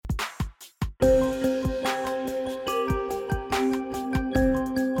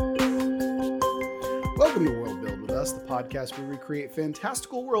podcast where we create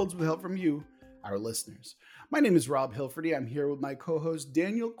fantastical worlds with help from you, our listeners. My name is Rob Hilferty. I'm here with my co-hosts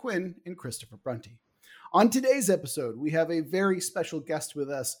Daniel Quinn and Christopher Prunty. On today's episode, we have a very special guest with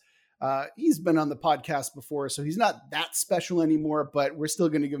us. He's been on the podcast before, so he's not that special anymore, but we're still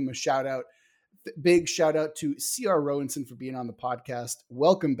going to give him a shout out. Big shout out to C.R. Rowenson for being on the podcast.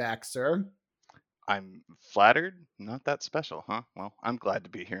 Welcome back, sir. I'm flattered. Not that special, huh? Well, I'm glad to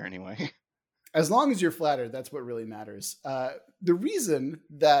be here anyway. As long as you're flattered, that's what really matters. The reason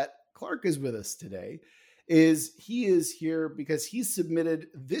that Clark is with us today is he is here because he submitted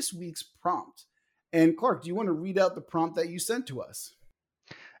this week's prompt. And Clark, do you want to read out the prompt that you sent to us?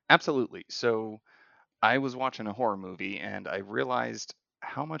 Absolutely. So I was watching a horror movie and I realized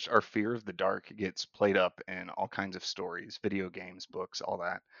how much our fear of the dark gets played up in all kinds of stories, video games, books, all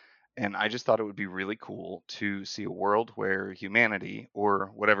that. And I just thought it would be really cool to see a world where humanity,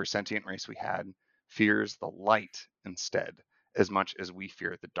 or whatever sentient race we had, fears the light instead, as much as we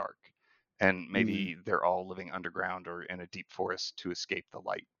fear the dark. And maybe they're all living underground or in a deep forest to escape the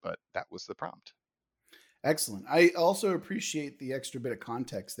light, but that was the prompt. Excellent. I also appreciate the extra bit of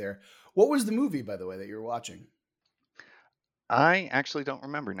context there. What was the movie, by the way, that you were watching? I actually don't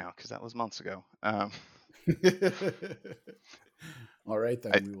remember now because that was months ago. All right,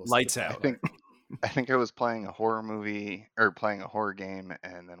 then we will lights out. I think I was playing a horror movie or playing a horror game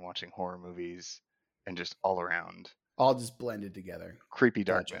and then watching horror movies and just all around. All just blended together. Creepy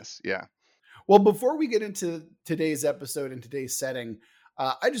darkness. Gotcha. Yeah. Well, before we get into today's episode and today's setting,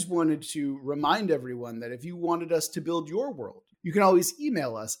 I just wanted to remind everyone that if you wanted us to build your world, you can always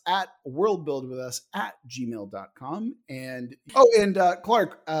email us at worldbuildwithus@gmail.com. And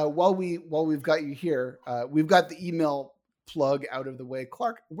Clark, while we've got you here, we've got the email plug out of the way.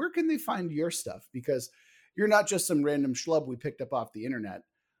 Clark, where can they find your stuff? Because you're not just some random schlub we picked up off the internet.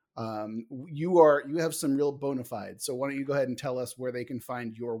 You have some real bona fides. So why don't you go ahead and tell us where they can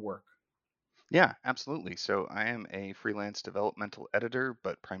find your work? Yeah, absolutely. So I am a freelance developmental editor,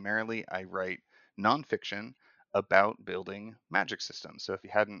 but primarily I write nonfiction about building magic systems. So if you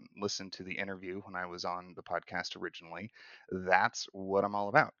hadn't listened to the interview when I was on the podcast originally, that's what I'm all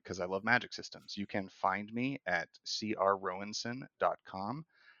about because I love magic systems. You can find me at crrowenson.com.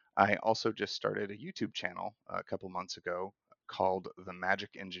 I also just started a YouTube channel a couple months ago called The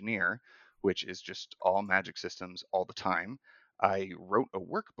Magic Engineer, which is just all magic systems all the time. I wrote a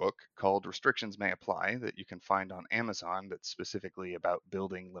workbook called Restrictions May Apply that you can find on Amazon that's specifically about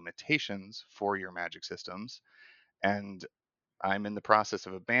building limitations for your magic systems. And I'm in the process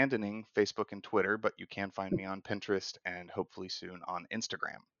of abandoning Facebook and Twitter, but you can find me on Pinterest and hopefully soon on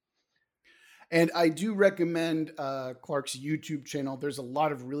Instagram. And I do recommend Clark's YouTube channel. There's a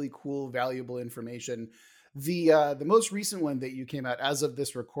lot of really cool, valuable information. The most recent one that you came out as of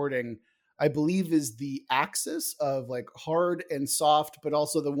this recording, I believe, is the axis of like hard and soft, but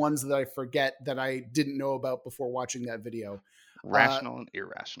also the ones that I forget that I didn't know about before watching that video. Rational and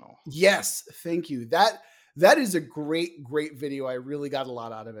irrational. Yes, thank you. That is a great video. I really got a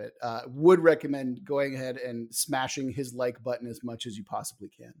lot out of it. Would recommend going ahead and smashing his like button as much as you possibly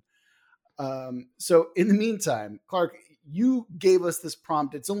can. So in the meantime, Clark, you gave us this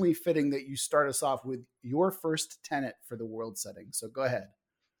prompt. It's only fitting that you start us off with your first tenet for the world setting. So go ahead.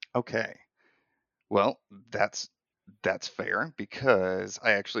 Okay. Well, that's fair because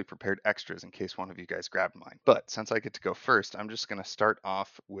I actually prepared extras in case one of you guys grabbed mine. But since I get to go first, I'm just going to start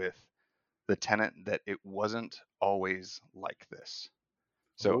off with the tenet that it wasn't always like this.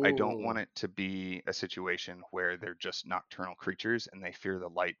 So I don't want it to be a situation where they're just nocturnal creatures and they fear the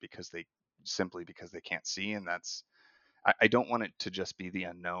light because they can't see. And I don't want it to just be the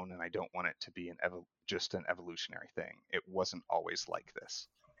unknown, and I don't want it to be just an evolutionary thing. It wasn't always like this.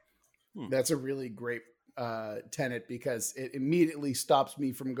 That's a really great tenet because it immediately stops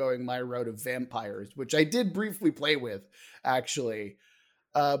me from going my route of vampires, which I did briefly play with, actually.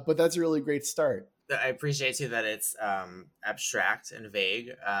 But that's a really great start. I appreciate too that it's abstract and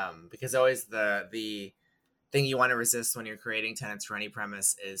vague, because always the thing you want to resist when you're creating tenets for any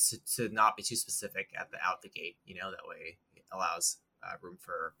premise is to not be too specific out the gate. That way it allows room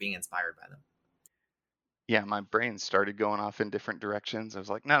for being inspired by them. Yeah, my brain started going off in different directions. I was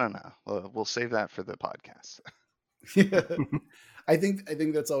like, no. We'll save that for the podcast. I think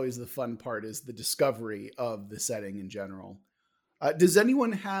that's always the fun part, is the discovery of the setting in general. Does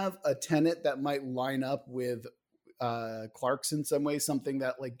anyone have a tenet that might line up with Clark's in some way, something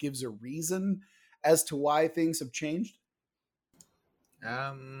that like gives a reason as to why things have changed?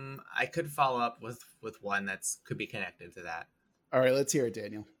 I could follow up with one that's could be connected to that. All right, let's hear it,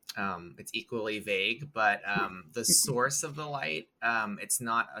 Daniel. It's equally vague, but the source of the light, it's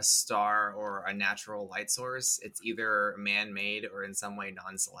not a star or a natural light source. It's either man-made or in some way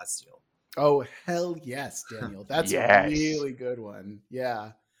non-celestial. Oh, hell yes, Daniel. That's a Yes. really good one.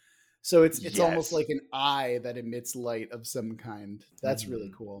 Yeah. So it's almost Yes. like an eye that emits light of some kind. That's really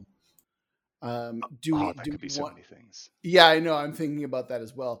Mhm. cool. Oh, Do we that do could be we so want? many things. Yeah, I know. I'm thinking about that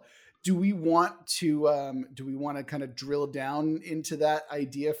as well. Do we want to kind of drill down into that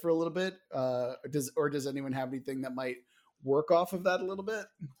idea for a little bit? Does anyone have anything that might work off of that a little bit?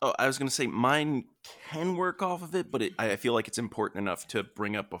 Oh, I was going to say mine can work off of it, but I feel like it's important enough to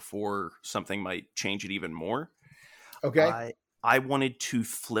bring up before something might change it even more. Okay. I wanted to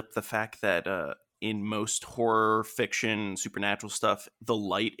flip the fact that in most horror fiction, supernatural stuff, the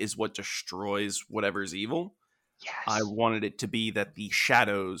light is what destroys whatever's evil. Yes. I wanted it to be that the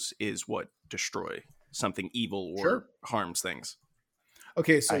shadows is what destroy something evil or Sure. harms things.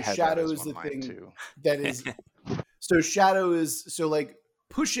 Okay, I so had shadow that as is one the of mine thing too. that is. So shadow is like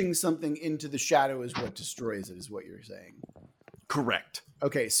pushing something into the shadow is what destroys it. Is what you're saying? Correct.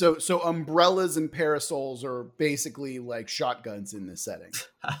 Okay, so umbrellas and parasols are basically like shotguns in this setting.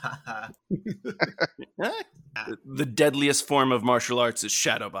 The deadliest form of martial arts is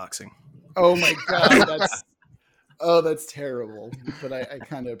shadow boxing. Oh my god, that's terrible. But I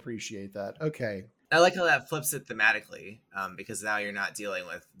kind of appreciate that. Okay. I like how that flips it thematically, because now you're not dealing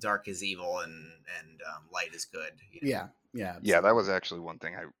with dark is evil and light is good. You know? Yeah. Yeah, Absolutely. that was actually one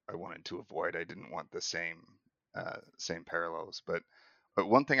thing I wanted to avoid. I didn't want the same parallels, but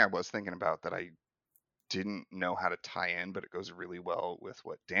one thing I was thinking about that I didn't know how to tie in, but it goes really well with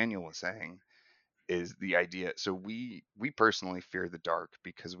what Daniel was saying, is the idea. So we personally fear the dark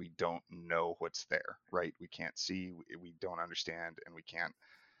because we don't know what's there, right? We can't see, we don't understand, and we can't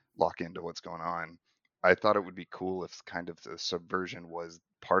lock into what's going on. I thought it would be cool if kind of the subversion was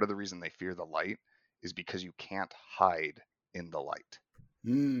part of the reason they fear the light is because you can't hide in the light.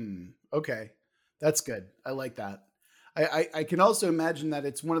 Okay. That's good. I like that. I can also imagine that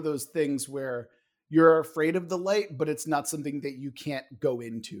it's one of those things where you're afraid of the light, but it's not something that you can't go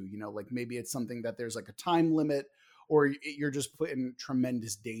into. You know, like maybe it's something that there's like a time limit, or you're just put in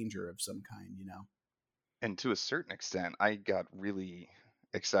tremendous danger of some kind. You know. And to a certain extent, I got really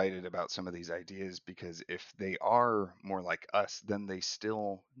excited about some of these ideas because if they are more like us, then they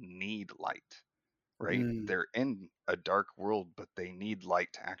still need light, right? Mm, They're in a dark world, but they need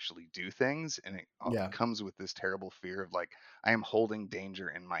light to actually do things. And it yeah. comes with this terrible fear of like, I am holding danger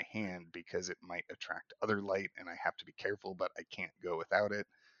in my hand because it might attract other light and I have to be careful, but I can't go without it.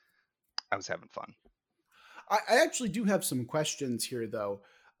 I was having fun. I actually do have some questions here, though.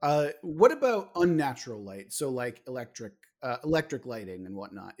 What about unnatural light? So, like electric lighting and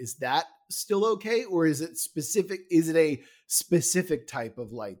whatnot. Is that still okay, or is it specific? Is it a specific type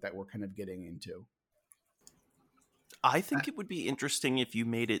of light that we're kind of getting into? I think it would be interesting if you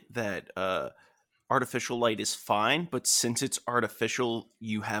made it that artificial light is fine, but since it's artificial,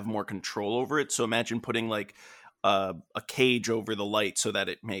 you have more control over it. So imagine putting like a cage over the light so that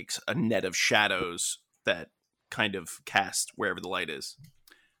it makes a net of shadows that kind of cast wherever the light is.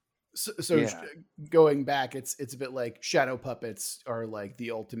 So Yeah. going back, it's a bit like shadow puppets are like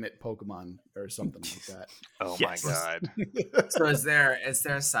the ultimate Pokemon or something like that. Oh Yes. my God. So is there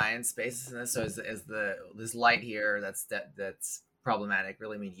a science basis in this? So is this light here that's problematic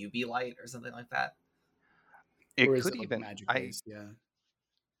really mean UV light or something like that? It Or is could it like even, magic I, based? Yeah.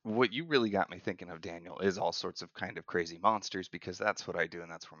 what you really got me thinking of, Daniel, is all sorts of kind of crazy monsters because that's what I do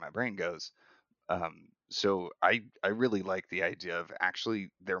and that's where my brain goes. So I really like the idea of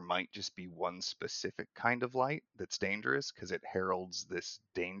actually there might just be one specific kind of light that's dangerous because it heralds this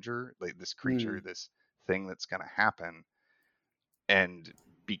danger, like this creature, Mm, this thing that's going to happen. And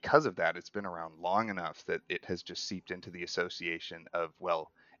because of that, it's been around long enough that it has just seeped into the association of,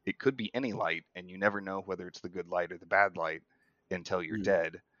 well, it could be any light, and you never know whether it's the good light or the bad light until you're mm.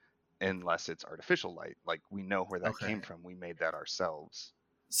 dead, unless it's artificial light. Like we know where that Okay. came from. We made that ourselves.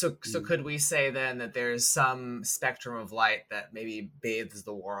 So Mm. could we say then that there's some spectrum of light that maybe bathes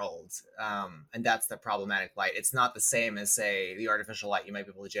the world, and that's the problematic light? It's not the same as, say, the artificial light you might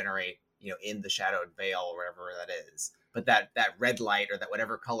be able to generate, in the shadowed veil or whatever that is. But that red light or that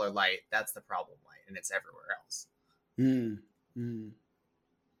whatever color light, that's the problem light, and it's everywhere else. Mm, mm.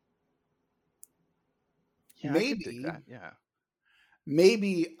 Yeah, I could dig Maybe that. Yeah.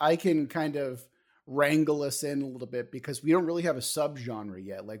 maybe I can kind of wrangle us in a little bit because we don't really have a subgenre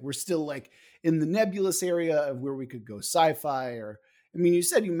yet. Like we're still like in the nebulous area of where we could go sci-fi or I mean,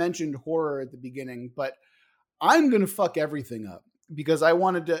 you mentioned horror at the beginning, but I'm going to fuck everything up because I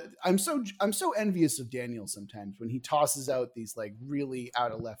wanted to. I'm so envious of Daniel sometimes when he tosses out these like really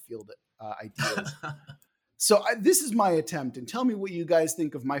out of left field ideas. So this is my attempt, and tell me what you guys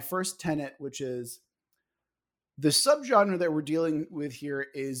think of my first tenet, which is the subgenre that we're dealing with here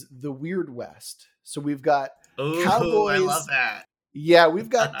is the Weird West. So we've got cowboys. I love that. Yeah, we've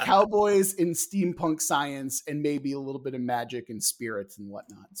got cowboys in steampunk science and maybe a little bit of magic and spirits and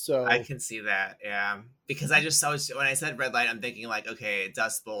whatnot. So I can see that, yeah. Because I when I said red light, I'm thinking like, okay,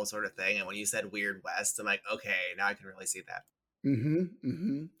 Dust Bowl sort of thing. And when you said Weird West, I'm like, okay, now I can really see that.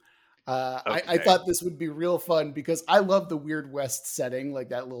 Okay. I thought this would be real fun because I love the Weird West setting, like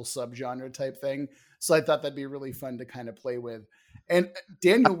that little subgenre type thing. So I thought that'd be really fun to kind of play with. And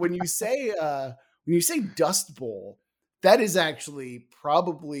Daniel, when you say Dust Bowl, that is actually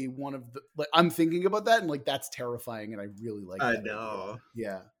probably one of the, like, I'm thinking about that and like, that's terrifying. And I really like that. I know.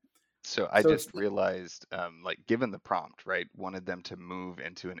 Yeah. So I just realized, like, given the prompt, right, wanted them to move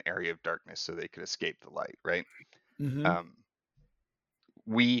into an area of darkness so they could escape the light, right?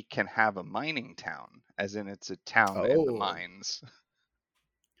 We can have a mining town, as in it's a town in the mines.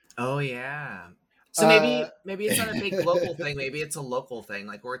 Oh yeah. So maybe it's not a big local thing. Maybe it's a local thing,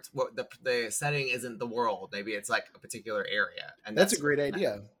 like where the setting isn't the world. Maybe it's like a particular area. And that's a great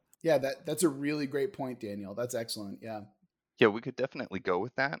idea. Yeah, that's a really great point, Daniel. That's excellent. Yeah. Yeah, we could definitely go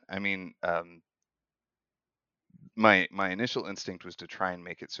with that. I mean, my initial instinct was to try and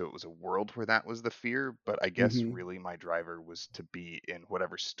make it so it was a world where that was the fear, but I guess really my driver was to be in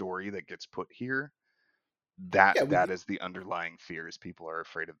whatever story that gets put here. That is the underlying fears people are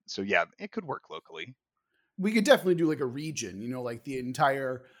afraid of. So yeah, it could work locally. We could definitely do like a region, like the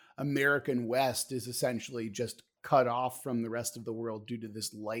entire American West is essentially just cut off from the rest of the world due to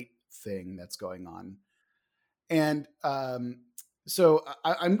this light thing that's going on. And so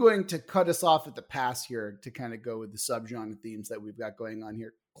I'm going to cut us off at the pass here to kind of go with the subgenre themes that we've got going on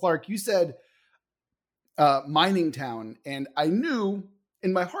here. Clark, you said mining town, and I knew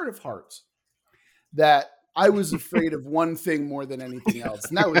in my heart of hearts that I was afraid of one thing more than anything else,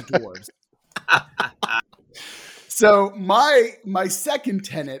 and that was dwarves. So my second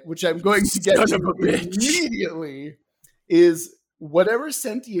tenet, which I'm going to get to immediately, is whatever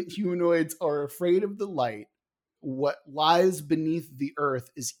sentient humanoids are afraid of the light, what lies beneath the earth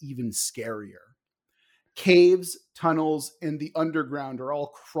is even scarier. Caves, tunnels, and the underground are all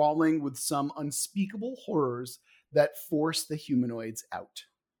crawling with some unspeakable horrors that force the humanoids out.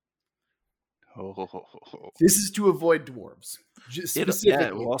 This is to avoid dwarves.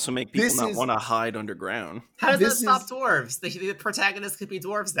 It will also make people not want to hide underground. How does that stop dwarves? The protagonist could be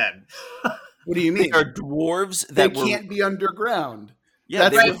dwarves then. What do you mean? They are dwarves that can't be underground. Yeah,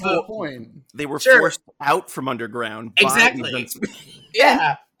 that's the whole point. They were forced out from underground. Exactly.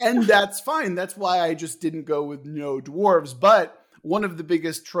 Yeah. And that's fine. That's why I just didn't go with no dwarves. But one of the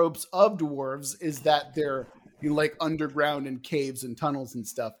biggest tropes of dwarves is that they're like underground and caves and tunnels and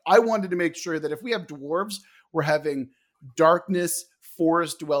stuff. I wanted to make sure that if we have dwarves, we're having darkness,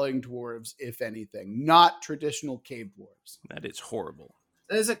 forest-dwelling dwarves, if anything, not traditional cave dwarves. That is horrible.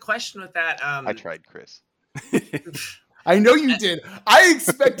 There's a question with that. I tried, Chris. I know you did. I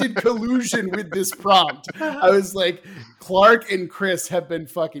expected collusion with this prompt. I was like, Clark and Chris have been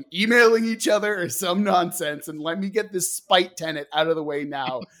fucking emailing each other or some nonsense, and let me get this spite tenet out of the way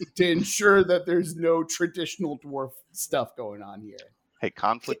now to ensure that there's no traditional dwarf stuff going on here. Hey,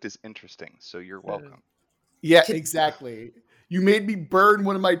 conflict is interesting, so you're welcome. Yeah, exactly. You made me burn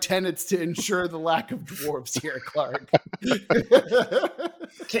one of my tenets to ensure the lack of dwarves here, Clark.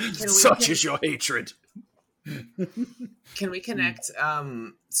 Such is your hatred. Can we connect?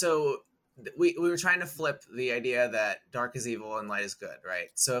 So we were trying to flip the idea that dark is evil and light is good, right?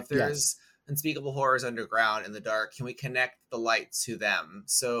 So if there's unspeakable horrors underground in the dark, can we connect the light to them?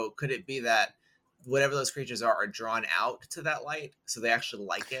 So could it be that whatever those creatures are drawn out to that light, so they actually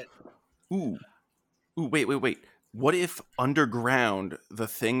like it? Ooh, wait. What if underground, the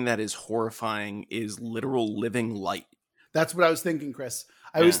thing that is horrifying is literal living light? That's what I was thinking, Chris.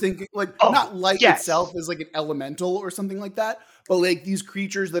 I was thinking, like, not light itself as like an elemental or something like that, but like these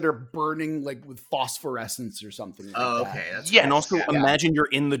creatures that are burning like with phosphorescence or something like that. Okay. And also imagine you're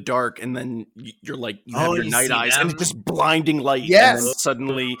in the dark and then you're like, you have your night eyes and it's just blinding light. Yes. And then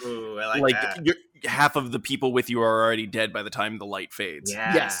suddenly, you're, half of the people with you are already dead by the time the light fades.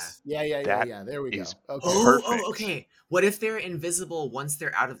 Yeah. Yes. Yeah. There we go. Okay. Okay. What if they're invisible once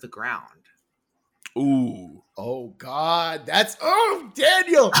they're out of the ground? Ooh. Oh God, Daniel.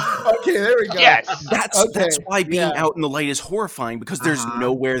 Okay, there we go. Yes. That's why being out in the light is horrifying, because there's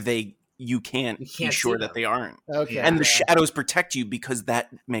nowhere they you can't You be can't sure see that them. they aren't. Okay. Yeah. And the yeah. shadows protect you because that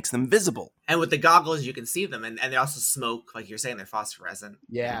makes them visible. And with the goggles, you can see them, and they also smoke, like you're saying, they're phosphorescent.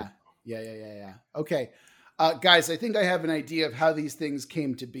 Yeah. Okay. Guys, I think I have an idea of how these things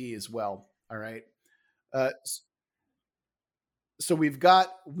came to be as well. All right. So we've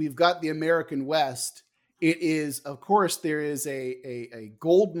got the American West. It is, of course, there is a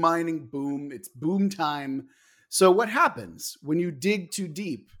gold mining boom. It's boom time. So what happens when you dig too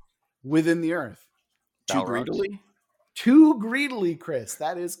deep within the earth? Too Balrogs. greedily? Too greedily, Chris.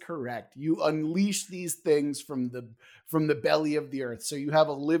 That is correct. You unleash these things from the belly of the earth. So you have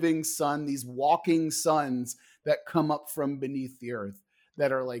a living sun, these walking suns that come up from beneath the earth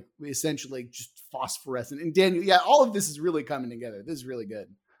that are like essentially just phosphorescent. And Daniel, yeah, all of this is really coming together. This is really good.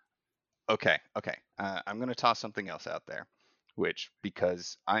 Okay. I'm going to toss something else out there, which,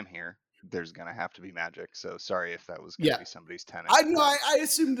 because I'm here, there's going to have to be magic. So sorry if that was going to Yeah. be somebody's tenant. I know. I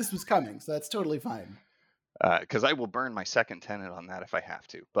assumed this was coming, so that's totally fine. Because I will burn my second tenant on that if I have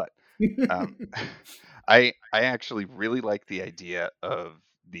to. But I actually really like the idea of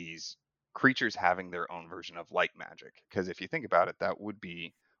these creatures having their own version of light magic. Because if you think about it, that would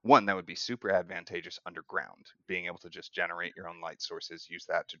be super advantageous underground, being able to just generate your own light sources, use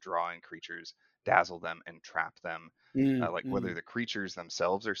that to draw in creatures, dazzle them, and trap them. Like whether the creatures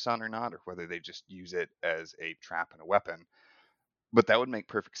themselves are sun or not, or whether they just use it as a trap and a weapon. But that would make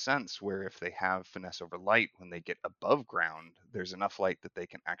perfect sense where if they have finesse over light, when they get above ground, there's enough light that they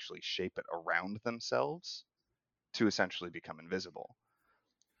can actually shape it around themselves to essentially become invisible.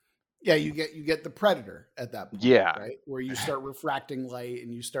 Yeah, you get the predator at that point, Yeah. right? Where you start refracting light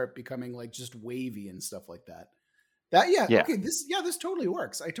and you start becoming like just wavy and stuff like that. Yeah. Okay, this totally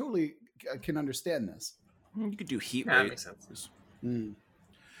works. I totally can understand this. You could do heat Yeah, that wave. makes sense.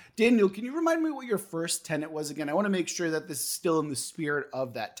 Daniel, can you remind me what your first tenet was again? I want to make sure that this is still in the spirit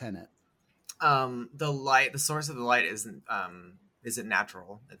of that tenet. The source of the light isn't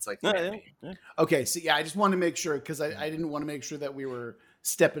natural. It's like man-made. Yeah. Okay, so yeah, I just want to make sure because I didn't want to make sure that we were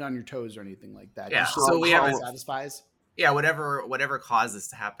stepping on your toes or anything like that. Yeah, Just so we have satisfies. Yeah, whatever caused this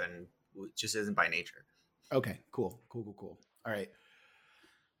to happen just isn't by nature. Okay, cool. All right.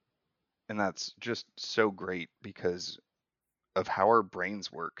 And that's just so great because of how our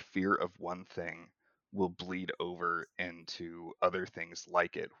brains work. Fear of one thing will bleed over into other things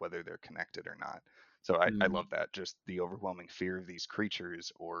like it, whether they're connected or not. So I love that. Just the overwhelming fear of these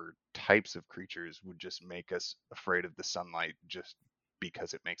creatures or types of creatures would just make us afraid of the sunlight just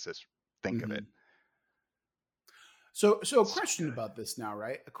because it makes us think of it. So a question about this now,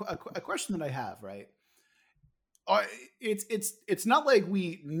 right? A question that I have, right? It's not like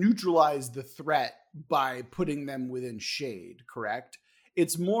we neutralize the threat by putting them within shade, correct?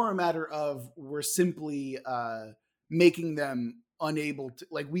 It's more a matter of we're simply making them unable to,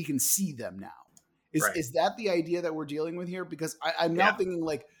 like, we can see them now. Is that the idea that we're dealing with here? Because I'm now thinking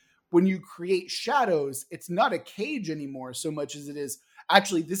like when you create shadows, it's not a cage anymore so much as it is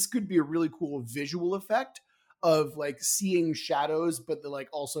actually this could be a really cool visual effect of like seeing shadows, but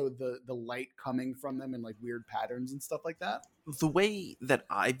also the light coming from them in like weird patterns and stuff like that. The way that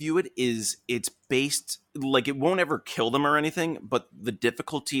I view it is it's based, like, it won't ever kill them or anything, but the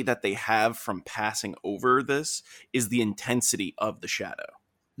difficulty that they have from passing over this is the intensity of the shadow.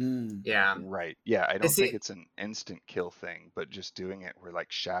 Yeah. Right. Yeah, I don't think it's an instant kill thing, but just doing it where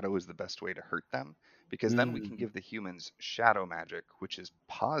like shadow is the best way to hurt them, because then we can give the humans shadow magic, which is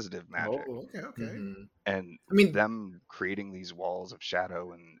positive magic. Oh, okay. And I mean, them creating these walls of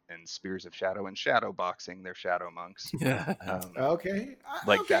shadow and spears of shadow and shadow boxing their shadow monks. Okay.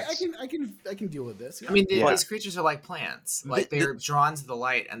 I can deal with this. Yeah. I mean, these creatures are like plants. Like they're drawn to the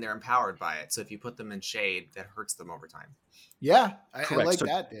light and they're empowered by it. So if you put them in shade, that hurts them over time. Yeah, I like So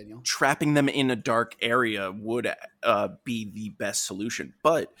that, Daniel. Trapping them in a dark area would be the best solution.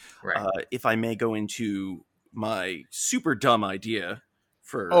 But if I may go into my super dumb idea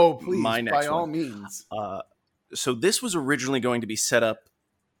for my next by one. all means. So this was originally going to be set up,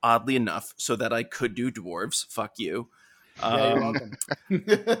 oddly enough, so that I could do dwarves. Fuck you. Yeah, you're welcome.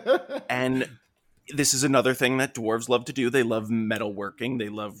 And this is another thing that dwarves love to do. They love metalworking. They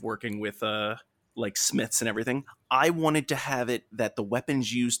love working with like smiths and everything. I wanted to have it that the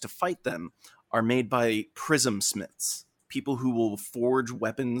weapons used to fight them are made by prism smiths, people who will forge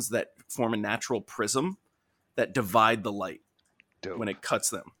weapons that form a natural prism that divide the light when it cuts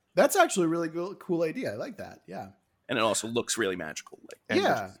them. That's actually a really cool idea. I like that. Yeah. And it also looks really magical.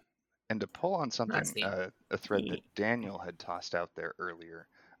 And to pull on something, a thread that Daniel had tossed out there earlier,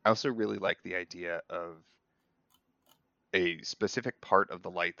 I also really like the idea of a specific part of the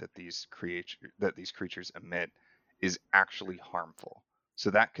light that these creatures emit is actually harmful. So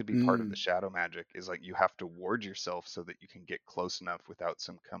that could be part of the shadow magic, is like you have to ward yourself so that you can get close enough without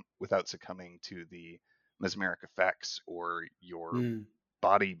succumbing to the mesmeric effects or your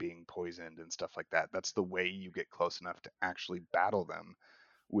body being poisoned and stuff like that. That's the way you get close enough to actually battle them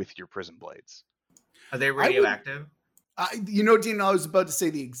with your prism blades. Are they radioactive? Dean, I was about to say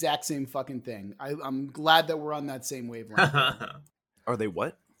the exact same fucking thing. I'm glad that we're on that same wavelength. Are they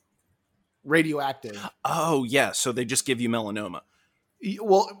what? Radioactive. Oh, yeah. So they just give you melanoma.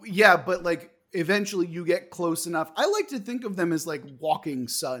 Well, yeah, but like eventually you get close enough. I like to think of them as like walking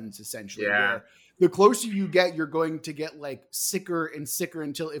suns, essentially. Yeah. Where the closer you get, you're going to get like sicker and sicker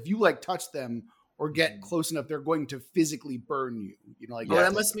until if you like touch them or get close enough, they're going to physically burn you. You know, like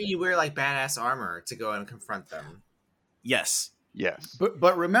that must mean you wear like badass armor to go and confront them. Yes.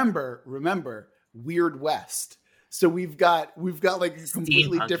 But remember, Weird West. So we've got like a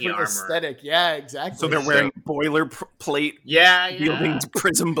completely different armor. Aesthetic. Yeah, exactly. So they're wearing boilerplate. Wielding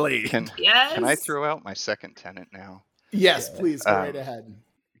prism blade. Can I throw out my second tenet now? Yes, please go right ahead.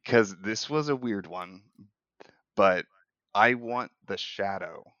 Because this was a weird one, but I want the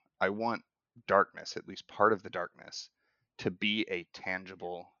shadow. I want darkness, at least part of the darkness, to be a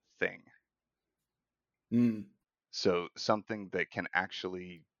tangible thing. So something that can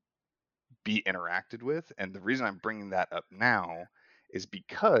actually be interacted with. And the reason I'm bringing that up now is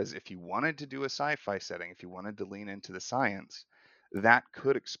because if you wanted to do a sci-fi setting, if you wanted to lean into the science, that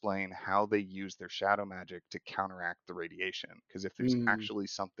could explain how they use their shadow magic to counteract the radiation. Because if there's actually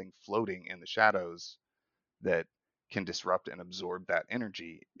something floating in the shadows that can disrupt and absorb that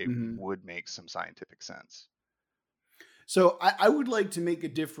energy, it would make some scientific sense. So I would like to make a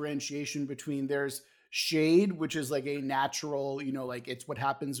differentiation between there's shade, which is like a natural, like it's what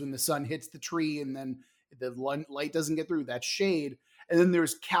happens when the sun hits the tree and then the light doesn't get through. That's shade. And then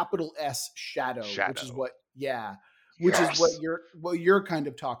there's capital S shadow. Which is what you're kind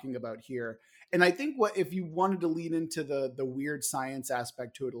of talking about here. And I think what if you wanted to lean into the weird science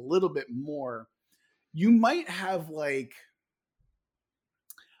aspect to it a little bit more, you might have like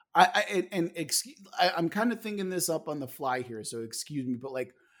I'm kind of thinking this up on the fly here, so excuse me, but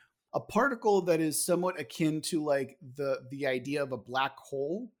like a particle that is somewhat akin to like the idea of a black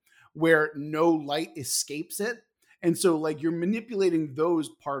hole where no light escapes it. And so like you're manipulating those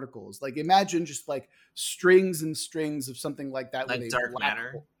particles. Like imagine just like strings and strings of something like that. Like dark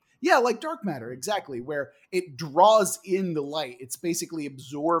matter. Hole. Yeah, like dark matter, exactly, where it draws in the light. It's basically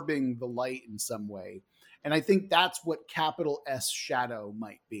absorbing the light in some way. And I think that's what capital S shadow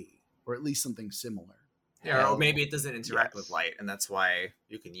might be, or at least something similar. Yeah, or maybe it doesn't interact with light, and that's why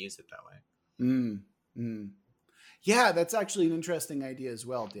you can use it that way. Yeah, that's actually an interesting idea as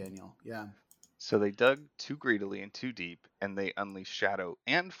well, Daniel. Yeah. So they dug too greedily and too deep, and they unleashed shadow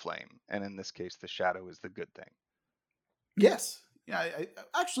and flame. And in this case, the shadow is the good thing. Yes. Yeah,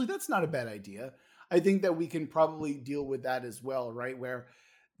 actually, that's not a bad idea. I think that we can probably deal with that as well, right? Where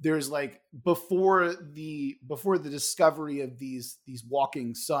there's like before the discovery of these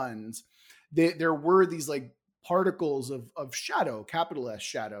walking suns, there were these like particles of shadow, capital S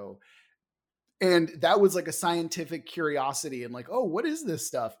shadow. And that was like a scientific curiosity and like, oh, what is this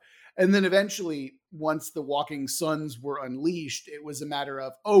stuff? And then eventually, once the walking suns were unleashed, it was a matter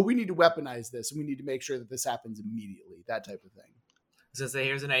of, oh, we need to weaponize this. And we need to make sure that this happens immediately, that type of thing. So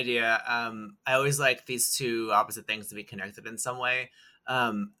here's an idea. I always like these two opposite things to be connected in some way.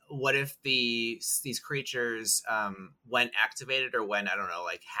 What if these creatures, when activated or when, I don't know,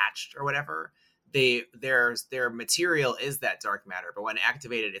 like hatched or whatever, their material is that dark matter, but when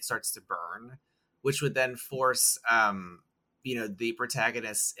activated, it starts to burn, which would then force, the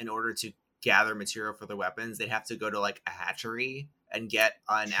protagonists, in order to gather material for their weapons, they'd have to go to like a hatchery and get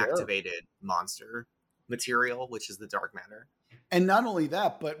unactivated monster material, which is the dark matter. And not only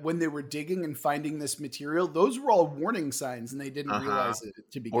that, but when they were digging and finding this material, those were all warning signs and they didn't realize it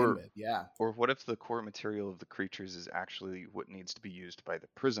to begin with. Yeah. Or what if the core material of the creatures is actually what needs to be used by the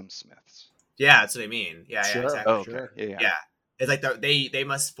prism smiths? Yeah, that's what I mean. Yeah, sure. Yeah, exactly. Oh, okay. Sure. Yeah. It's like they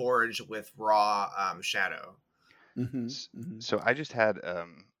must forge with raw shadow. So I just had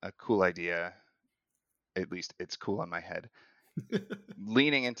a cool idea. At least it's cool on my head.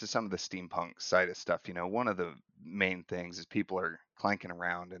 Leaning into some of the steampunk side of stuff, one of the main things is people are clanking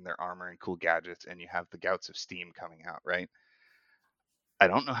around in their armor and cool gadgets, and you have the gouts of steam coming out, right? I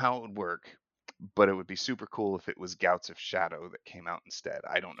don't know how it would work, but it would be super cool if it was gouts of shadow that came out instead.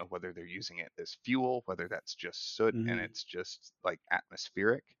 I don't know whether they're using it as fuel, whether that's just soot and it's just like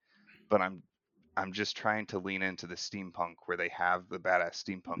atmospheric, but I'm just trying to lean into the steampunk where they have the badass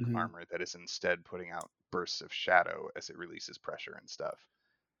steampunk armor that is instead putting out bursts of shadow as it releases pressure and stuff.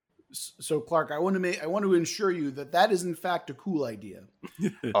 So Clark, I want to ensure you that is in fact a cool idea.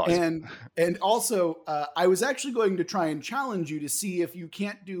 Awesome. And also, I was actually going to try and challenge you to see if you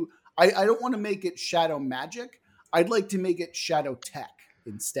can't do. I don't want to make it shadow magic. I'd like to make it shadow tech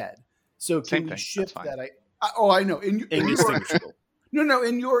instead. So Same can we thing. shift That's fine. that? I know. Indistinguishable. No.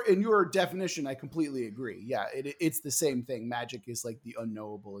 In your definition, I completely agree. Yeah, it's the same thing. Magic is like the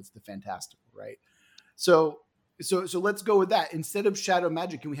unknowable. It's the fantastical, right? So let's go with that. Instead of shadow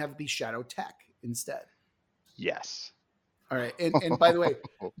magic, can we have it be shadow tech instead? Yes. All right. And by the way,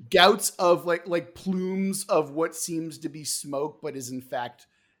 gouts of like plumes of what seems to be smoke, but is in fact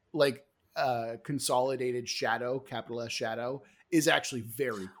like consolidated shadow, capital S shadow, is actually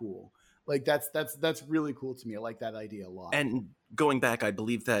very cool. Like that's really cool to me. I like that idea a lot. And going back, I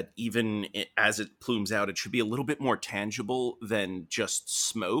believe that even as it plumes out, it should be a little bit more tangible than just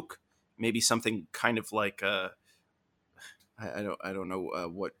smoke. Maybe something kind of like I don't know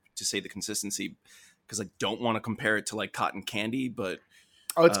what to say the consistency, because I don't want to compare it to like cotton candy, but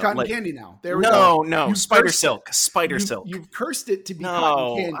it's cotton like, candy now. There we go. No, spider silk. Spider silk. You've cursed it to be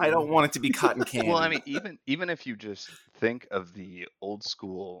cotton candy. I don't want it to be cotton candy. Well, I mean, even if you just think of the old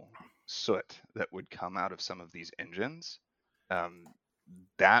school soot that would come out of some of these engines,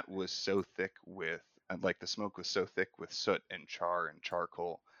 that was so thick with, like the smoke was so thick with soot and char and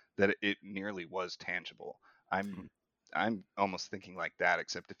charcoal that it nearly was tangible. I'm almost thinking like that,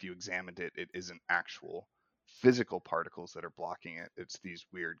 except if you examined it, it isn't actual physical particles that are blocking it. It's these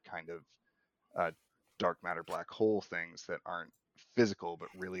weird kind of dark matter black hole things that aren't physical but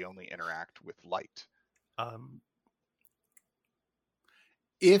really only interact with light.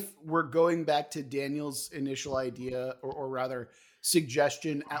 If we're going back to Daniel's initial idea, or rather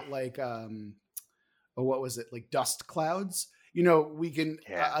suggestion at like what was it, like dust clouds, we can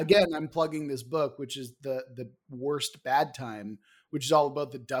again, I'm plugging this book, which is the worst bad time, which is all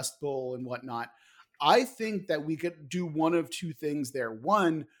about the Dust Bowl and whatnot. I think that we could do one of two things there.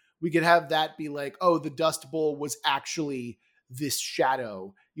 One, we could have that be like, oh, the Dust Bowl was actually this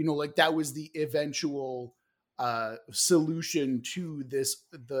shadow, like that was the eventual solution to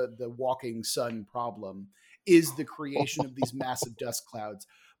the walking sun problem, is the creation of these massive dust clouds.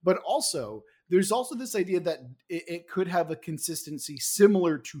 But also, there's also this idea that it could have a consistency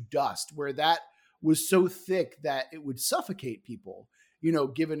similar to dust, where that was so thick that it would suffocate people,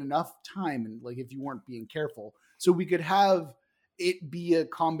 given enough time, and like if you weren't being careful. So we could have it be a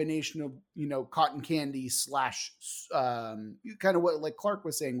combination of, cotton candy / kind of what like Clark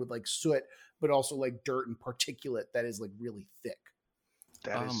was saying with like soot, but also like dirt and particulate that is like really thick.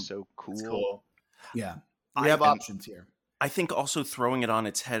 That is so cool. That's cool. Yeah. We have options here. I think also throwing it on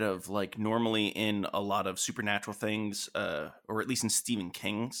its head of like normally in a lot of supernatural things, or at least in Stephen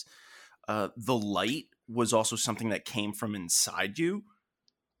King's, the light was also something that came from inside you.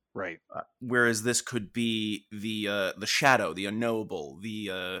 Right. Whereas this could be the shadow, the unknowable,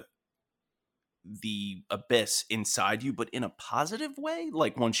 the abyss inside you, but in a positive way,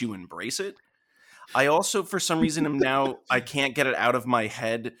 like once you embrace it. I also, for some reason, I can't get it out of my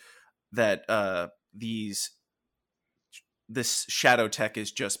head that this shadow tech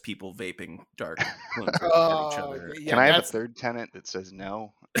is just people vaping dark plumes at each other. Can I have a third tenet that says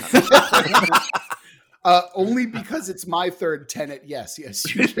no? Only because it's my third tenet. Yes,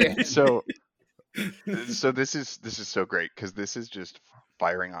 you can. So this is so great, because this is just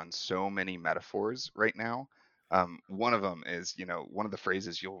firing on so many metaphors right now. One of them is, one of the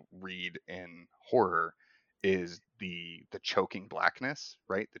phrases you'll read in horror is the choking blackness,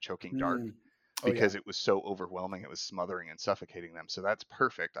 right? The choking dark, because it was so overwhelming, it was smothering and suffocating them. So that's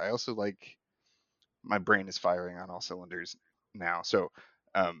perfect. I also like, my brain is firing on all cylinders now. So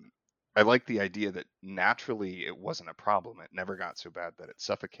I like the idea that naturally it wasn't a problem. It never got so bad that it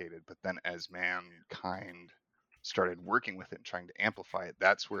suffocated. But then as mankind started working with it and trying to amplify it,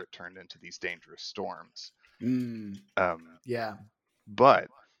 that's where it turned into these dangerous storms. Yeah. But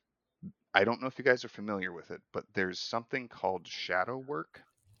I don't know if you guys are familiar with it, but there's something called shadow work,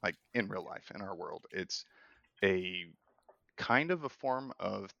 like in real life, in our world. It's a kind of a form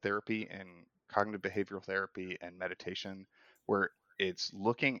of therapy and cognitive behavioral therapy and meditation, where it's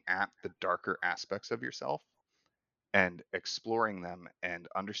looking at the darker aspects of yourself and exploring them and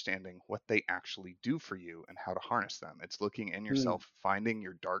understanding what they actually do for you and how to harness them. It's looking in yourself, finding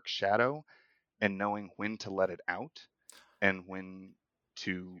your dark shadow and knowing when to let it out and when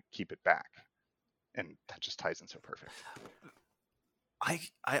to keep it back. And that just ties in so perfect.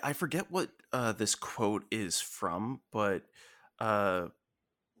 I forget what this quote is from, but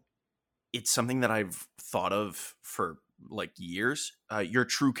it's something that I've thought of for like years. Your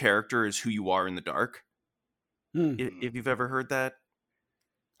true character is who you are in the dark. If you've ever heard that.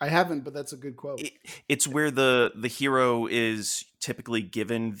 I haven't, but that's a good quote. It's where the hero is typically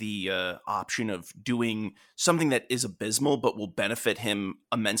given the option of doing something that is abysmal but will benefit him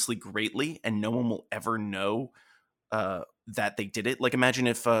immensely greatly, and no one will ever know that they did it. Like, imagine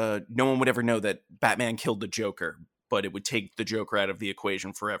if no one would ever know that Batman killed the Joker, but it would take the Joker out of the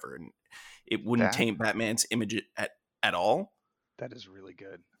equation forever, and it wouldn't taint Batman's image at all. That is really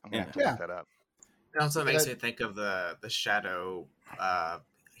good. I'm gonna have to look that up. It also makes me think of the Shadow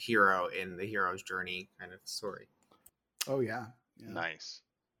hero in the hero's journey kind of story. Oh yeah. Nice.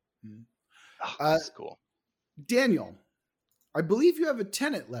 Mm-hmm. Oh, that's cool. Daniel, I believe you have a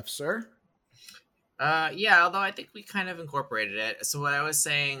tenet left, sir. Yeah, although I think we kind of incorporated it. So what I was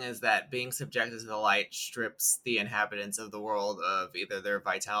saying is that being subjected to the light strips the inhabitants of the world of either their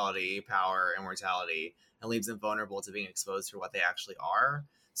vitality, power, immortality, and leaves them vulnerable to being exposed to what they actually are.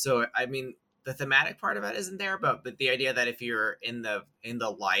 So, I mean, the thematic part of it isn't there, but the idea that if you're in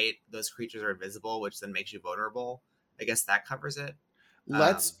the light, those creatures are invisible, which then makes you vulnerable. I guess that covers it.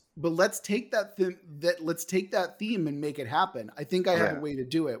 Let's take that let's take that theme and make it happen. I think I have a way to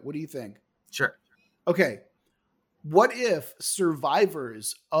do it. What do you think? Sure. Okay. What if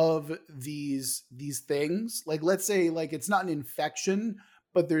survivors of these things, like let's say like it's not an infection,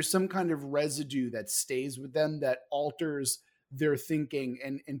 but there's some kind of residue that stays with them that alters their thinking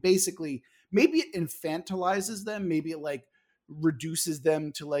and basically maybe it infantilizes them, maybe it like reduces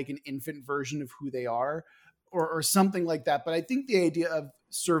them to like an infant version of who they are or something like that. But I think the idea of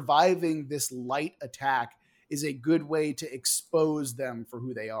surviving this light attack is a good way to expose them for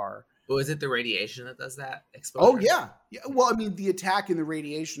who they are. Well, is it the radiation that does that exposure? Oh yeah. Well, I mean, the attack and the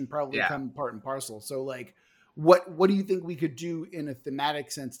radiation probably come part and parcel. So like, what do you think we could do in a thematic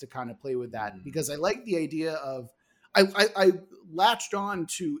sense to kind of play with that? Because I like the idea of, I latched on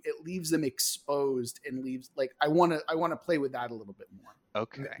to it leaves them exposed and leaves like I want to play with that a little bit more.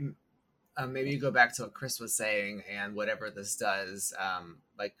 Okay. Maybe you go back to what Chris was saying, and whatever this does,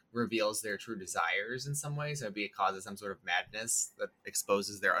 like reveals their true desires in some ways. So maybe it causes some sort of madness that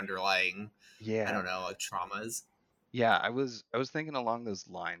exposes their underlying, I don't know, like traumas. Yeah, I was thinking along those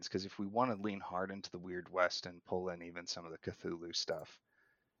lines because if we want to lean hard into the Weird West and pull in even some of the Cthulhu stuff,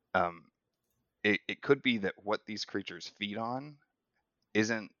 it could be that what these creatures feed on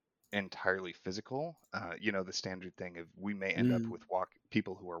isn't entirely physical. The standard thing of we may end up with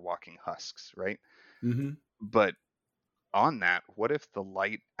people who are walking husks, right? Mm-hmm. But on that, what if the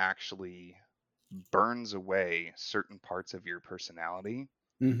light actually burns away certain parts of your personality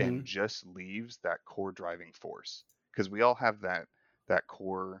and just leaves that core driving force? Because we all have that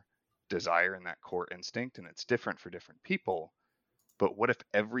core desire and that core instinct, and it's different for different people. But what if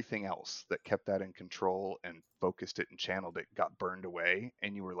everything else that kept that in control and focused it and channeled it got burned away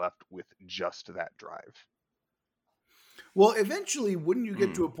and you were left with just that drive? Well, eventually, wouldn't you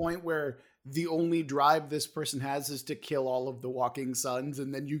get to a point where the only drive this person has is to kill all of the walking suns,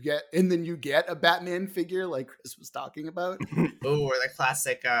 and then you get a Batman figure like Chris was talking about? Oh, or the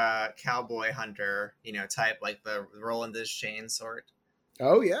classic cowboy hunter, type, like the Roland Dish chain sort.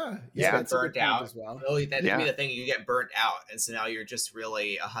 Oh yeah, that's burnt out as well. Oh, that'd be the thing. You get burnt out, and so now you're just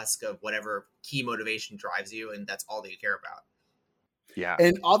really a husk of whatever key motivation drives you, and that's all that you care about. Yeah,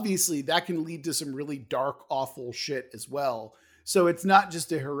 and obviously that can lead to some really dark, awful shit as well. So it's not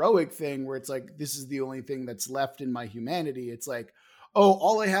just a heroic thing where it's like this is the only thing that's left in my humanity. It's like, oh,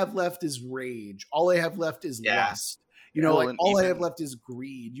 all I have left is rage. All I have left is lust. All I have left is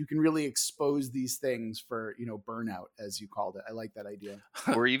greed. You can really expose these things for, burnout, as you called it. I like that idea.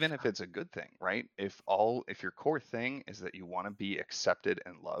 Or even if it's a good thing, right? If your core thing is that you want to be accepted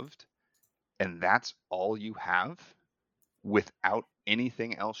and loved, and that's all you have without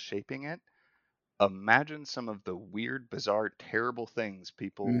anything else shaping it, imagine some of the weird, bizarre, terrible things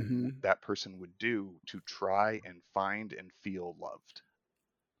that person would do to try and find and feel loved.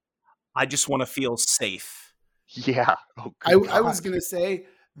 I just want to feel safe. Yeah. Oh, I was going to say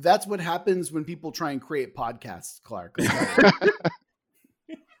that's what happens when people try and create podcasts, Clark.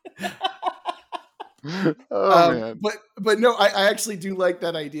 Man. But no, I actually do like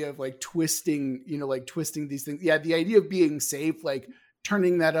that idea of like twisting these things. Yeah. The idea of being safe, like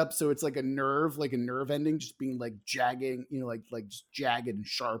turning that up. So it's like a nerve ending, just being like jagging, like just jagged and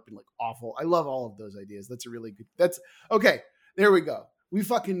sharp and like awful. I love all of those ideas. That's okay. There we go. We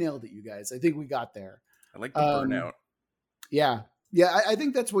fucking nailed it, you guys. I think we got there. I like the burnout. Yeah. I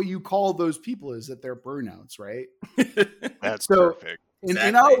think that's what you call those people, is that they're burnouts, right? That's perfect.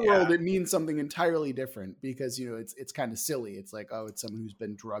 In our world, it means something entirely different because, it's kind of silly. It's like, oh, it's someone who's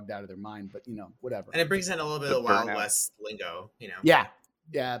been drugged out of their mind, but, whatever. And it brings in a little bit of Wild West lingo, Yeah,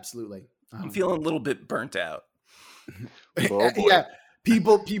 absolutely. I'm feeling a little bit burnt out. Oh, yeah.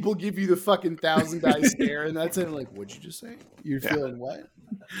 People give you the fucking 1,000 die stare, and that's it. Like, what'd you just say? You're feeling what?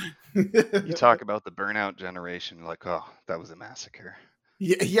 You talk about the burnout generation, like, oh, that was a massacre.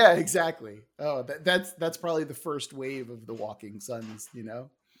 Yeah, exactly. Oh, that's probably the first wave of the Walking Suns, you know?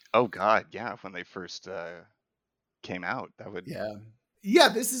 Oh God, yeah. When they first came out, that would. Yeah.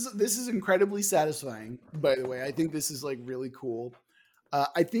 This is incredibly satisfying. By the way, I think this is like really cool.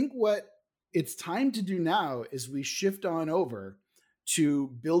 I think what it's time to do now is we shift on over to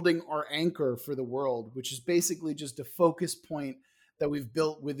building our anchor for the world, which is basically just a focus point that we've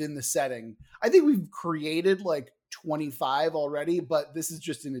built within the setting. I think we've created like 25 already, but this is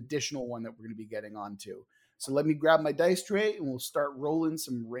just an additional one that we're going to be getting onto. So let me grab my dice tray and we'll start rolling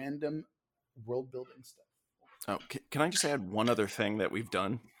some random world building stuff. Oh, can I just add one other thing that we've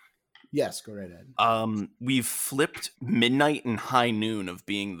done? Yes, go right ahead. We've flipped midnight and high noon of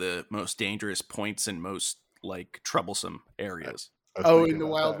being the most dangerous points and most like troublesome areas. In the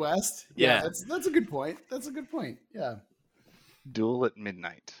Wild West? Yeah. That's a good point. That's a good point. Yeah. Duel at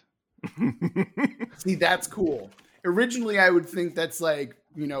midnight. See, that's cool. Originally, I would think that's like,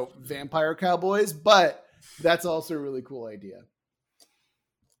 vampire cowboys, but that's also a really cool idea.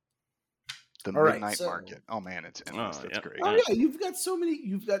 The midnight market. Oh man, it's endless. That's great. Oh yeah, you've got so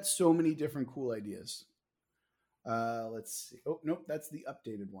many different cool ideas. Let's see. Oh nope, that's the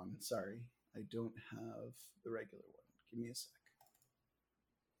updated one. Sorry, I don't have the regular one. Give me a sec.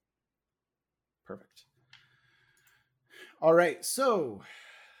 Perfect. All right, so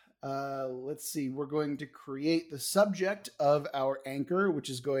let's see. We're going to create the subject of our anchor, which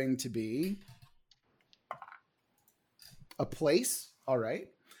is going to be a place. All right.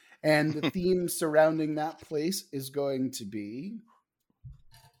 And the theme surrounding that place is going to be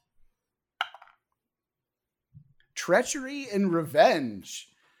treachery and revenge.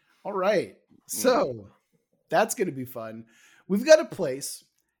 All right. So that's going to be fun. We've got a place.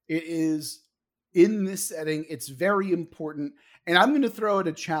 It is in this setting. It's very important. And I'm going to throw out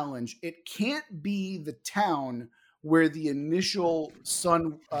a challenge. It can't be the town where the initial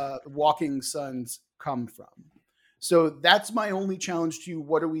Walking Suns come from. So that's my only challenge to you.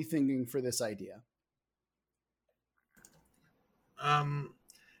 What are we thinking for this idea? I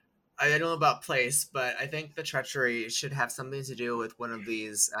don't know about place, but I think the treachery should have something to do with one of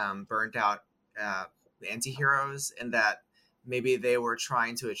these burnt out anti-heroes, in that maybe they were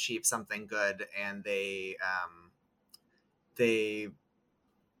trying to achieve something good and they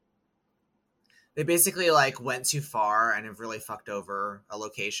basically like went too far and have really fucked over a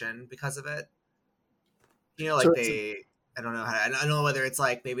location because of it. I don't know whether it's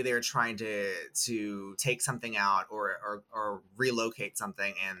like maybe they were trying to take something out or relocate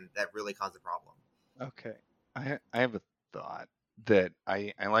something, and that really caused a problem. Okay. I have a thought that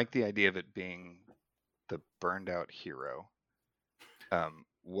I like the idea of it being the burned out hero.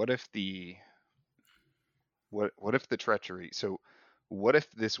 What if the treachery, so what if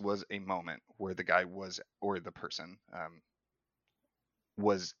this was a moment where the guy was, or the person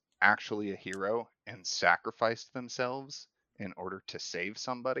was actually a hero and sacrificed themselves in order to save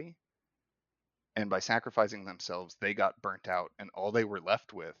somebody, and by sacrificing themselves they got burnt out, and all they were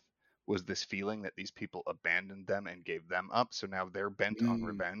left with was this feeling that these people abandoned them and gave them up, so now they're bent on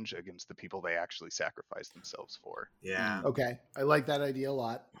revenge against the people they actually sacrificed themselves for. Okay, I like that idea a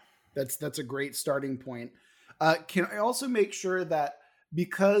lot. That's a great starting point. Can I also make sure that,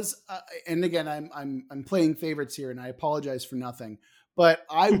 because and again I'm playing favorites here and I apologize for nothing, but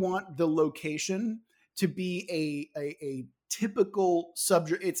I want the location to be a typical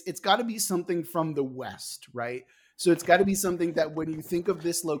subject. It's got to be something from the West, right? So it's got to be something that when you think of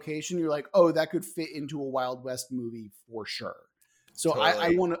this location, you're like, oh, that could fit into a Wild West movie for sure. So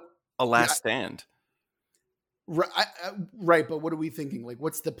totally. I want to A Last Stand. Right, but what are we thinking? Like,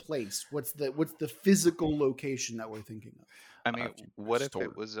 what's the place? What's the physical location that we're thinking of? I mean, what if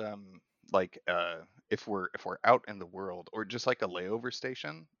it was if we're out in the world, or just like a layover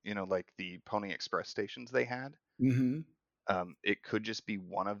station, like the Pony Express stations they had. Mm-hmm. It could just be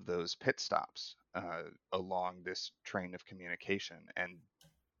one of those pit stops along this train of communication, and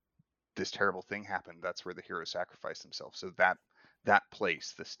this terrible thing happened. That's where the hero sacrificed himself. So that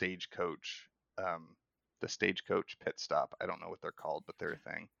place, the stagecoach pit stop. I don't know what they're called, but they're a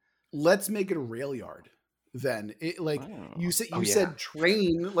thing. Let's make it a rail yard. Then you said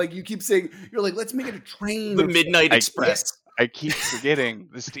train, like you keep saying, you're like, let's make it a train. The Midnight Express. I keep forgetting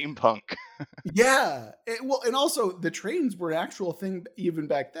the steampunk. Yeah. And also the trains were an actual thing even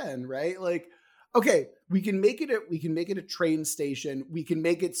back then, right? Like, okay, we can make it a train station. We can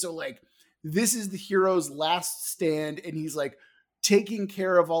make it so like this is the hero's last stand, and he's like taking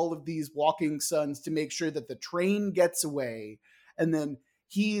care of all of these Walking Suns to make sure that the train gets away. and then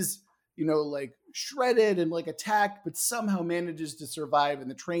he's, like shredded and like attacked, but somehow manages to survive, and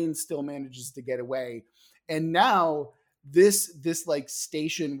the train still manages to get away. And now this like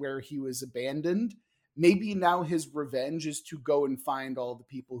station where he was abandoned, maybe now his revenge is to go and find all the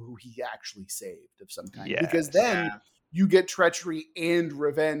people who he actually saved of some kind. Yes. Because then you get treachery and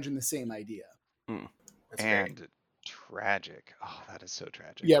revenge in the same idea. That's And great. tragic. Oh, that is so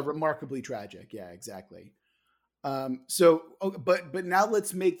tragic. Yeah, remarkably tragic. Yeah, exactly. But now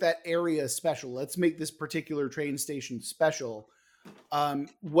let's make that area special. Let's make this particular train station special.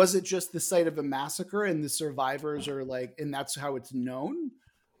 Was it just the site of a massacre and the survivors are like, and that's how it's known?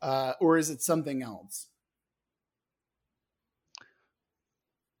 Or is it something else?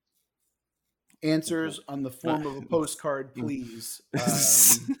 Answers on the form of a postcard, please.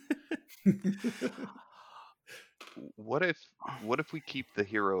 What if we keep the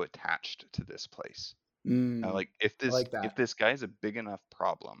hero attached to this place? Mm, Like if I like that. this guy's a big enough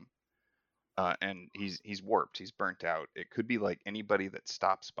problem, and he's warped, he's burnt out. It could be like anybody that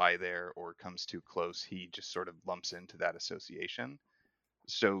stops by there or comes too close, he just sort of lumps into that association.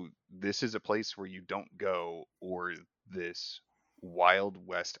 So this is a place where you don't go, or this Wild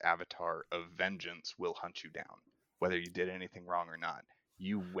West avatar of vengeance will hunt you down, whether you did anything wrong or not.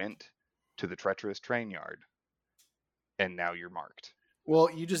 You went to the treacherous train yard, and now you're marked.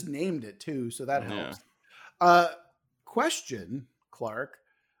 Well, you just named it too, so that Yeah. helps. Question, Clark,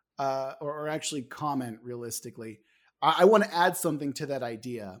 or actually comment realistically. I want to add something to that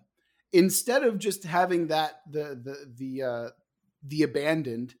idea. Instead of just having that the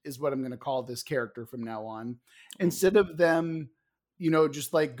abandoned is what I'm going to call this character from now on. Instead of them,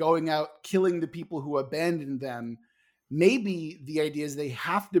 just like going out killing the people who abandoned them, maybe the idea is they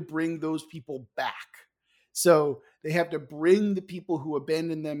have to bring those people back. So they have to bring the people who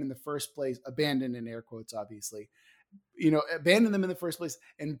abandoned them in the first place, abandoned in air quotes, obviously, abandon them in the first place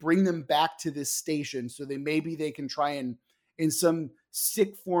and bring them back to this station. So maybe they can try and, in some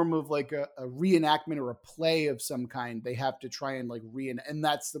sick form of like a reenactment or a play of some kind, they have to try and like and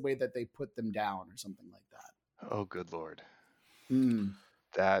that's the way that they put them down or something like that. Oh, good Lord. Mm.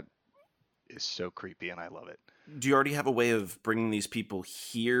 That is so creepy, and I love it. Do you already have a way of bringing these people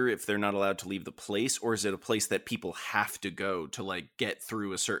here if they're not allowed to leave the place, or is it a place that people have to go to like get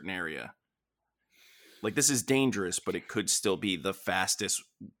through a certain area? Like, this is dangerous, but it could still be the fastest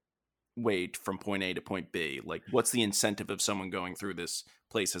way from point A to point B. Like, what's the incentive of someone going through this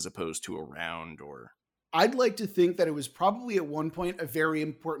place as opposed to around? Or I'd like to think that it was probably at one point a very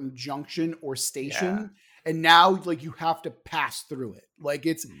important junction or station. And now like you have to pass through it. Like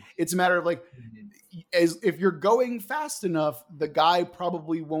it's a matter of like, as if you're going fast enough, the guy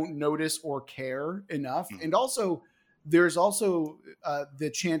probably won't notice or care enough. And also there's also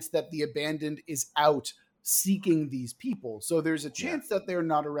the chance that the abandoned is out seeking these people. So there's a chance that they're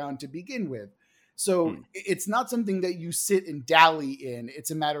not around to begin with. So it's not something that you sit and dally in.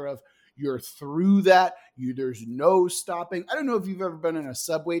 It's a matter of you're through that. There's no stopping. I don't know if you've ever been in a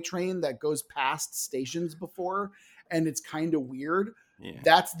subway train that goes past stations before, and it's kind of weird. Yeah.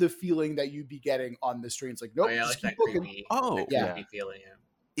 That's the feeling that you'd be getting on this train. It's like, nope, just keep looking. Creepy feeling.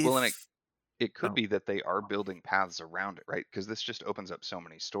 Well, and it could be that they are building paths around it, right? Because this just opens up so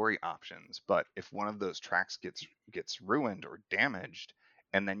many story options. But if one of those tracks gets ruined or damaged,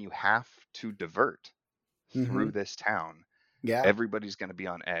 and then you have to divert through this town, everybody's going to be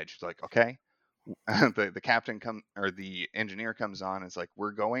on edge. Like, okay, the captain the engineer comes on and is like,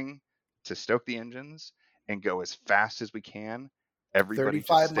 we're going to stoke the engines and go as fast as we can. Everybody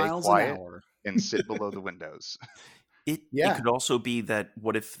 35 just stay miles quiet an hour and sit below the windows. It could also be that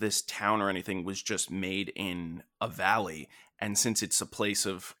what if this town or anything was just made in a valley, and since it's a place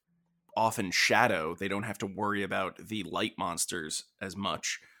of often shadow, they don't have to worry about the light monsters as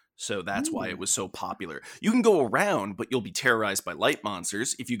much. So that's why it was so popular. You can go around, but you'll be terrorized by light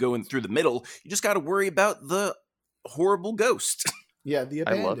monsters. If you go in through the middle, you just got to worry about the horrible ghost. Yeah, the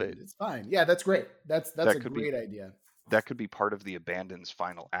abandoned. I love it. It's fine. Yeah, that's great. That's a great idea. That could be part of the abandoned's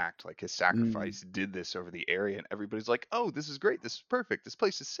final act. Like his sacrifice did this over the area, and everybody's like, oh, this is great. This is perfect. This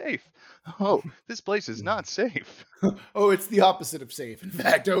place is safe. Oh, this place is not safe. Oh, it's the opposite of safe. In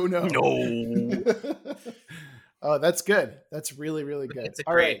fact, oh no. No. Oh, that's good. That's really, really good. It's a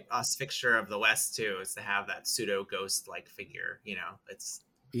great fixture of the West too, is to have that pseudo ghost like figure. It's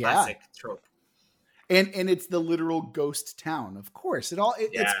classic trope. And it's the literal ghost town, of course.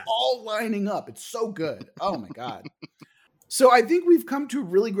 It's all lining up. It's so good. Oh my God. So I think we've come to a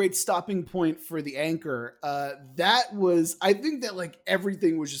really great stopping point for the anchor. I think that like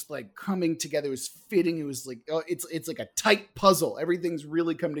everything was just like coming together. It was fitting. It was like, it's like a tight puzzle. Everything's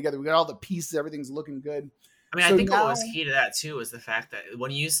really come together. We got all the pieces. Everything's looking good. I mean, So I think now- what was key to that too was the fact that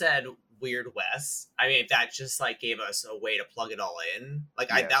when you said Weird West, I mean, that just like gave us a way to plug it all in. Like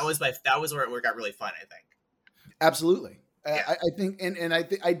that was where it got really fun, I think. Absolutely. Yeah. I think, and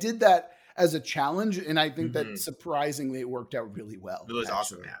I did that as a challenge, and I think that Mhm. surprisingly it worked out really well. It was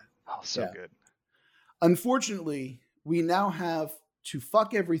awesome, actually. yeah. Oh, so Yeah. good. Unfortunately, we now have to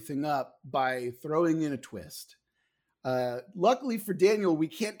fuck everything up by throwing in a twist. Luckily for Daniel, we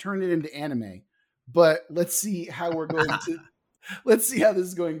can't turn it into anime, but let's see how we're going to let's see how this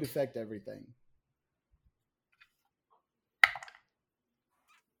is going to affect everything.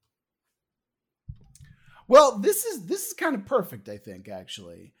 Well, this is kind of perfect, I think.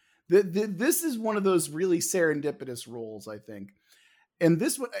 Actually, this is one of those really serendipitous roles, I think. And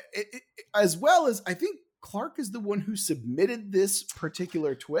this one, as well as I think Clark is the one who submitted this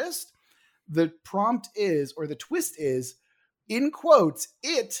particular twist. The prompt is, or the twist is, in quotes,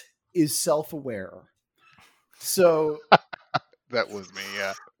 it is self-aware. So That was me.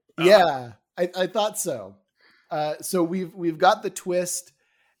 Yeah. yeah, I thought so. So we've got the twist,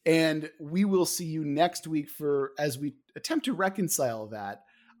 and we will see you next week as we attempt to reconcile that.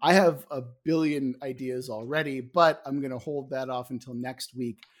 I have a billion ideas already, but I'm going to hold that off until next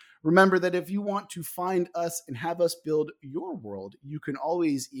week. Remember that if you want to find us and have us build your world, you can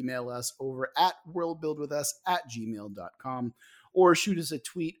always email us over at worldbuildwithus@gmail.com or shoot us a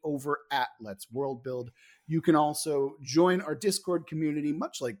tweet over at Let's World Build. You can also join our Discord community,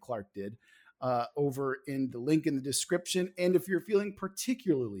 much like Clark did, over in the link in the description. And if you're feeling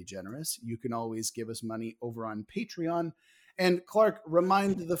particularly generous, you can always give us money over on Patreon. And Clark,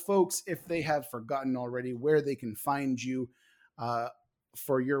 remind the folks, if they have forgotten already, where they can find you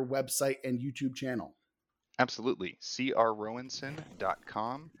for your website and YouTube channel. Absolutely.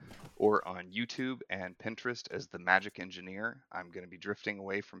 crrowanson.com or on YouTube and Pinterest as The Magic Engineer. I'm going to be drifting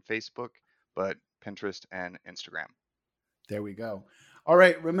away from Facebook, but Pinterest and Instagram. There we go. All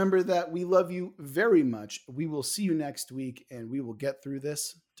right. Remember that we love you very much. We will see you next week, and we will get through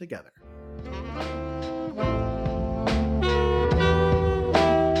this together.